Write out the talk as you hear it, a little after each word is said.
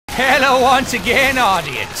Hello once again,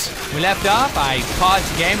 audience. We left off, I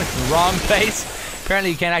paused the game at the wrong place.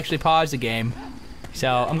 Apparently you can't actually pause the game. So,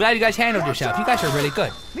 I'm glad you guys handled yourself. You guys are really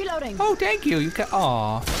good. Reloading. Oh, thank you. You can,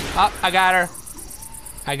 aw. Oh, I got her.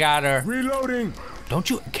 I got her. Reloading. Don't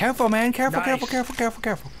you, careful man, careful, Nice. careful.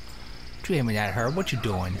 Don't you aiming at her, what you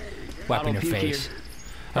doing? Wiping her face.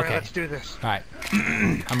 Alright, Okay, let's do this. alright.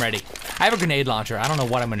 I'm ready. I have a grenade launcher. I don't know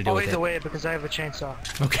what I'm gonna do with Always it. away because I have a chainsaw.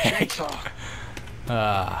 Okay. Chainsaw.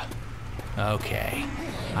 Okay.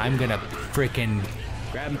 I'm gonna freaking.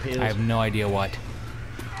 Grab pills. I have no idea what.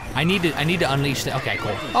 I need to unleash the. Okay,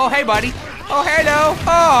 cool. Oh, hey, buddy. Oh, hello.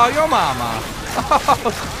 Oh, your mama.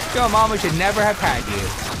 Oh, your mama should never have had you.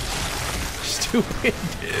 Stupid.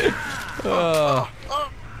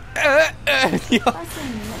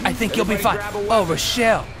 I think you'll be fine. Oh,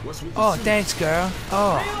 Rochelle. Oh, thanks, girl.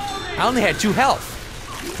 Oh, I only had 2 health.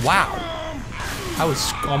 Wow. I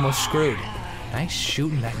was almost screwed. Nice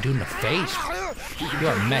shooting that dude in the face. You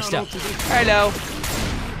are messed up. Hello.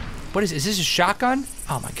 What is this a shotgun?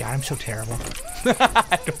 Oh my god, I'm so terrible.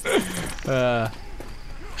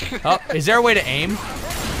 Oh, is there a way to aim?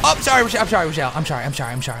 Oh, sorry, Rochelle. I'm sorry.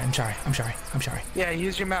 Yeah,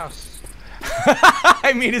 use your mouse.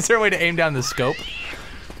 I mean, is there a way to aim down the scope?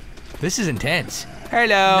 This is intense.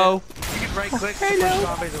 Hello. You can right click to hello. push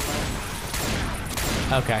zombies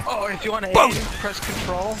away. Okay. Oh, if you want to Boom. aim, press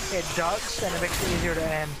control, it ducks, and it makes it easier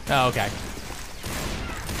to aim. Oh, okay.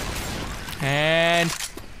 And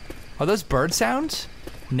are those bird sounds?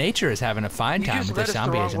 Nature is having a fine time with this the wrong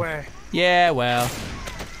zombieism. way. Yeah, well.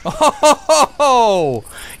 Oh,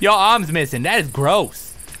 your arm's missing. That is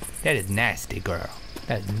gross. That is nasty, girl.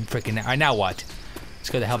 That is freaking. All right, now what? Let's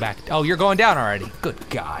go the hell back. Oh, you're going down already. Good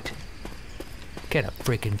God. Get a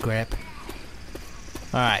freaking grip.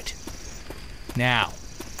 All right. Now,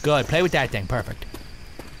 good. Play with that thing. Perfect.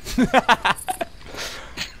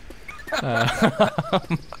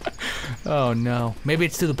 Oh no. Maybe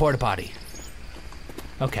it's to the porta potty.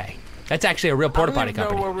 Okay. That's actually a real porta potty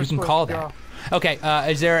company. You can call that. Okay,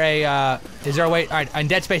 is there a way? All right, on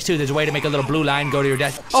Dead Space 2, there's a way to make a little blue line go to your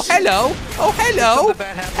desk. Oh, hello! Oh, hello!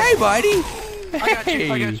 Hey, buddy! I got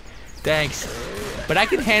you. Thanks. But I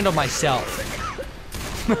can handle myself.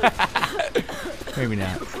 Maybe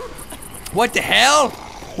not. What the hell?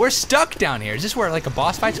 We're stuck down here. Is this where, like, a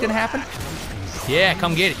boss fight's gonna happen? Yeah,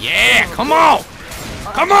 come get it. Yeah, come on!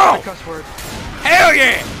 Come on! Hell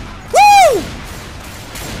yeah! Woo!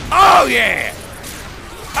 Oh, yeah!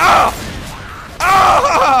 Oh!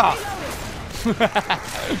 Oh!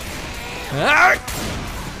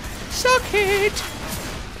 Suck it!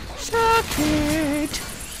 Suck it!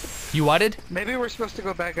 You wanted? Maybe we're supposed to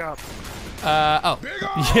go back up. Oh.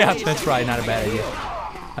 Yeah, that's probably not a bad idea.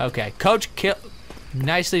 Okay, Coach, kill.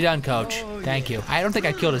 Nicely done, Coach. Thank you. I don't think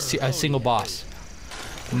I killed a single boss.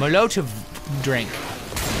 Molotov drink.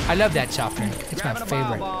 I love that soft drink. It's my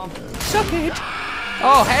favorite. Suck it!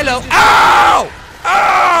 Oh, hello! Ow!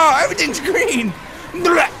 Oh, everything's green.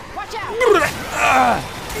 Watch out!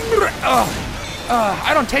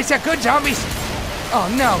 I don't taste that good, zombies. Oh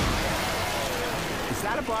no! Is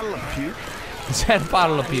that a bottle of puke? Is that a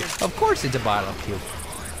bottle of puke? Of course, it's a bottle of puke.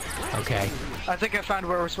 Okay. I think I found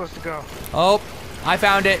where we're supposed to go. Oh, I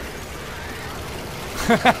found it.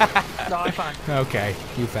 No, I found it. Okay,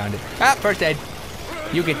 you found it. Ah, first aid.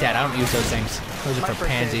 You get that. I don't use those things. Those are My for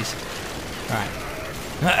first aid. pansies. All right.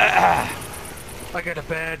 I got a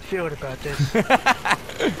bad feeling about this. I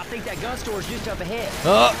think that gun store's just up ahead.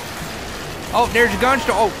 Oh, there's a gun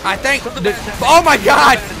store. Oh, I think. Put the bad down. Oh my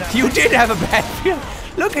God! Put the bad down. You did have a bad feel.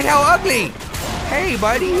 Look at how ugly. Hey,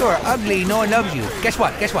 buddy, you are ugly. No one loves you. Guess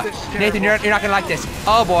what? Guess what? This is Nathan, terrible. you're not gonna like this.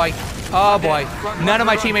 Oh boy. Oh boy. None of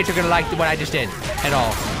my teammates are gonna like what I just did at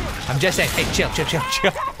all. I'm just saying. Hey, chill.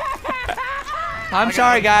 I'm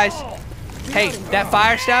sorry, guys. Hey, that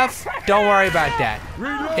fire stuff. Don't worry about that.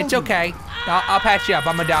 It's okay. I'll patch you up.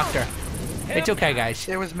 I'm a doctor. It's okay, guys.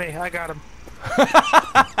 It was me. I got him.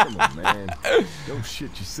 Come on, man. Don't shit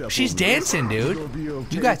yourself. She's over this. dancing, You're dude. gonna be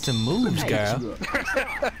okay. You got some moves, girl.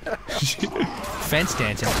 You up. Fence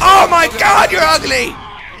dancing. Oh my God, you're ugly!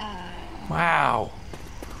 Wow.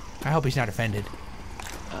 I hope he's not offended.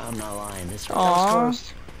 I'm not lying. This Aw,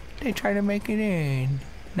 Close. they try to make it in.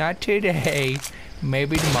 Not today.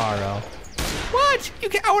 Maybe tomorrow. What? You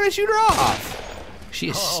can't. I want to shoot her off. She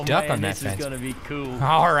is stuck on that this fence. is gonna be cool.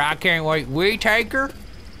 All right, I can't wait. We take her.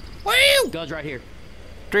 Woo! Guns right here.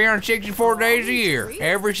 364 days a year,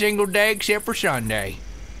 every single day except for Sunday.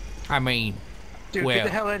 I mean, Dude, well, get the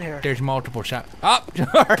hell in here. there's multiple shots. Oh,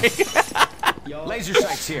 sorry. Laser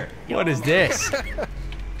sights here. What is this?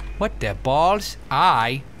 What the balls?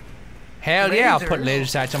 I Hell yeah, I'll put Lasers? laser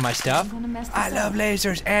sights on my stuff. I'm gonna mess this I up. love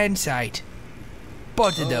lasers and sight.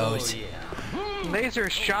 Both of those. Laser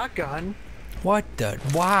shotgun. What the?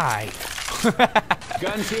 Why?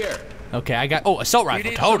 Guns here. Okay, I got. Oh, assault You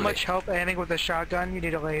rifle. need so Totally. much help aiming with a shotgun. You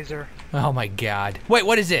need a laser. Oh my god. Wait,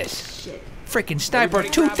 what is this? Shit. Freaking sniper,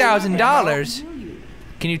 Everybody $2,000.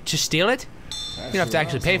 Can you just steal it? You don't have to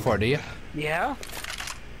actually pay for it, do you? Yeah?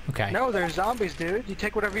 Okay. No, they're zombies, dude. You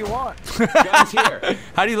take whatever you want. Guns here.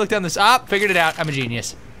 How do you look down this? Ah, figured it out. I'm a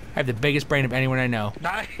genius. I have the biggest brain of anyone I know.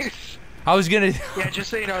 Nice. I was gonna. Yeah, just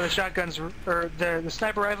so you know, the shotguns or the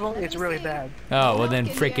sniper rifle, it's really bad. Oh well, then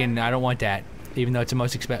freaking, I don't want that. Even though it's the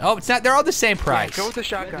most expensive. Oh, it's not. They're all the same Yeah, price. go with the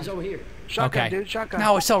shotgun. Weapons over here. Shotgun, Okay. dude. Shotgun.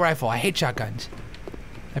 No, assault rifle. I hate shotguns.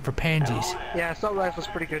 They're for pansies. Yeah, assault rifle's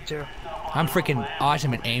pretty good too. I'm freaking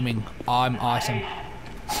awesome at aiming. I'm awesome.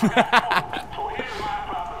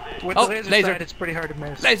 With Oh, the laser, laser. sight, it's pretty hard to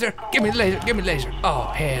miss. Laser. Give me the laser. Give me the laser. Oh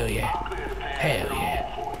hell yeah. Hell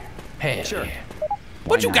yeah. Hell Sure. yeah.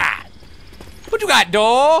 What you got? What you got,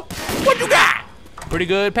 door? What you got? Pretty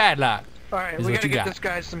good padlock. All right, Is we what gotta you get got. this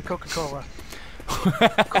guy some Coca-Cola.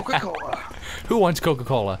 Coca-Cola. Who wants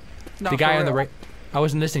Coca-Cola? No, The guy for on the real. right. I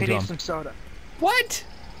wasn't listening He to needs him. some soda. What?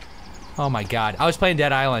 Oh my god. I was playing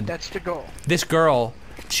Dead Island. That's the goal. This girl,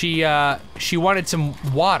 she wanted some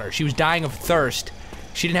water. She was dying of thirst.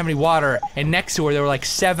 She didn't have any water, and next to her there were like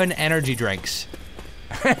 7 energy drinks.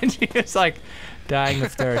 And she was like dying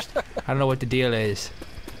of thirst. I don't know what the deal is.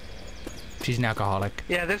 She's an alcoholic.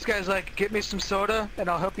 Yeah, this guy's like, get me some soda and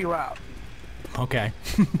I'll help you out. Okay.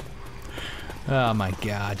 Oh my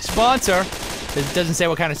god. Sponsor! It doesn't say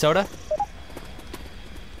what kind of soda?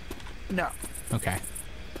 No. Okay.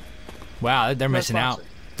 Wow, they're missing out. sponsor.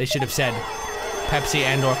 They should have said Pepsi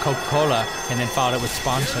and or Coca-Cola and then followed it with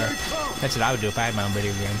sponsor. That's what I would do if I had my own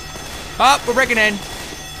video game. Oh, we're breaking in.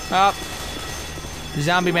 Oh. The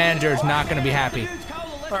zombie manager is not going to be happy.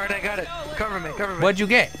 All right, I got it. Cover me, cover me. What'd you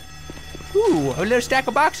get? Ooh, a little stack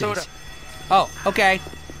of boxes. Soda. Oh, okay.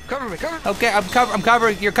 Cover me, cover me. Okay, I'm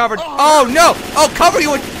covering. You're covered. Oh no! Oh, cover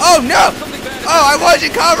you! Oh no! Oh, I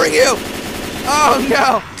wasn't covering you! Oh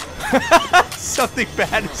no! Something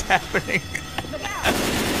bad is happening.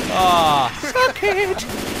 Oh, suck it!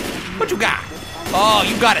 What you got? Oh,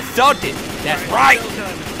 you got assaulted. That's right.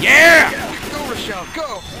 Yeah! Go, Rochelle,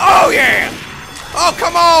 go. Oh yeah! Oh,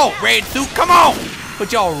 come on, red suit, come on!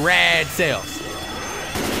 With your rad self.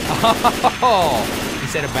 Oh,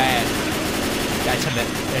 instead of bad. That's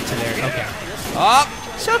hilarious. Okay. Oh,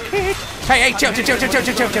 suck it. Hey, chill.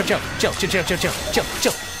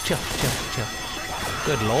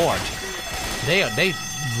 Good lord. They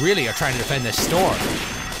really are trying to defend this store.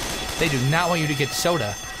 They do not want you to get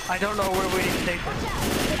soda. I don't know where we need to take this.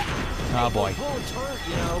 Oh boy.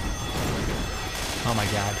 Oh my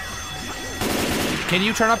god. Can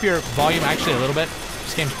you turn up your volume actually a little bit?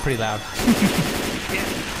 This game's pretty loud.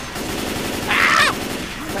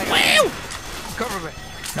 Wow! Cover me.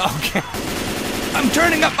 Okay. I'm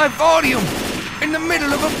turning up my volume in the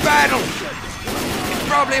middle of a battle. It's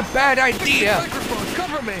probably a bad idea. Microphone,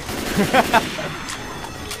 cover me.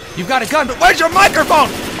 You've got a gun, but where's your microphone?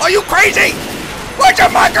 Are you crazy? Where's your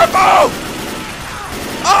microphone?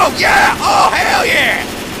 Oh yeah! Oh hell yeah!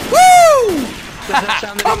 Woo! Does that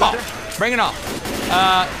sound any Come on, better? bring it on.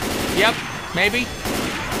 Yep, maybe.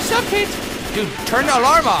 Suck it, dude. Turn the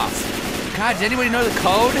alarm off. God, does anybody know the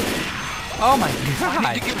code? Oh my I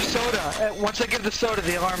god. need to give soda. Once I give the soda,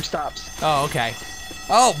 the alarm stops. Oh, okay.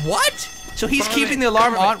 Oh, what? So he's Cover keeping me, the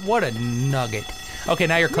alarm cover on? What a nugget. Okay,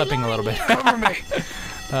 now you're clipping a little bit. Cover me.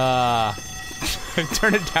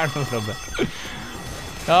 Turn it down a little bit.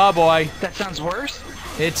 Oh boy. That sounds worse.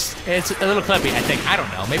 It's a little clippy, I think. I don't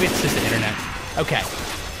know. Maybe it's just the internet. Okay.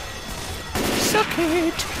 Suck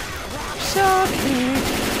it. Suck it.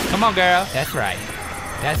 Come on, girl. That's right.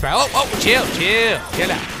 That's right. Oh, chill. Chill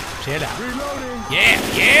out. Chill out. Yeah.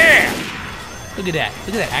 Look at that.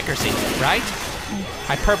 Look at that accuracy, right?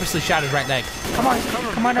 I purposely shot his right leg. Come on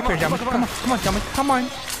up here, dummy. Come on, dummy. Come on.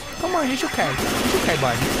 It's okay. It's okay,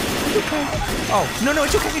 buddy. It's okay. Oh, no,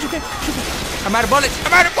 it's okay. It's okay. I'm out of bullets.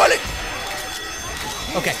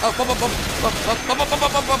 Okay. Use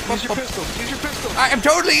your pistol. Use your pistol. I'm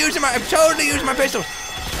totally using my pistol.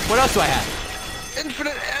 What else do I have?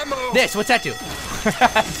 Infinite ammo. This. What's that do?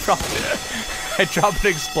 I dropped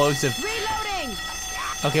an explosive. Reloading!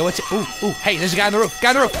 Okay, what's it? Ooh. Hey, there's a guy on the roof.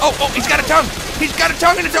 Oh, he's got a tongue. He's got a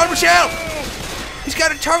tongue in his own shell. He's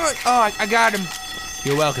got a tongue. Oh, I got him.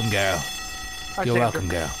 You're welcome, girl. You're welcome,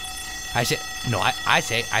 girl. I saved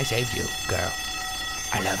you, girl.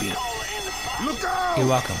 I love you. Look out! You're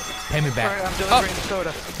welcome. Pay me All back. right, I'm delivering the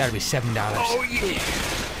soda. That'll be $7. Oh yeah.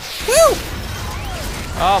 Woo!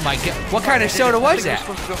 Oh my god. What kind of soda was We're that?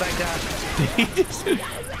 supposed to go back down.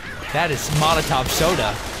 That is Molotov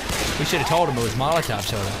soda. We should have told him it was Molotov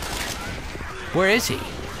soda. Where is he?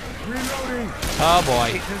 Reloading. Oh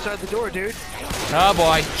boy. He's inside the door, dude. Oh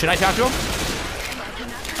boy. Should I talk to him?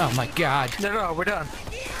 Oh my god. No, we're done.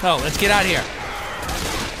 Oh, let's get out of here.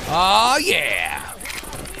 Oh yeah.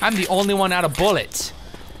 I'm the only one out of bullets.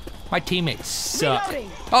 My teammates suck.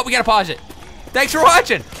 Reloading. Oh, we gotta pause it. Thanks for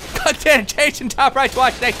watching. Content Jason Top Right.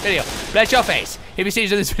 Watch the next video. Bless your face. If you see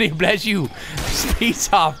this video, bless you.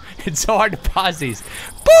 Peace off. It's so hard to pause these.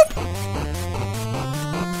 Boop.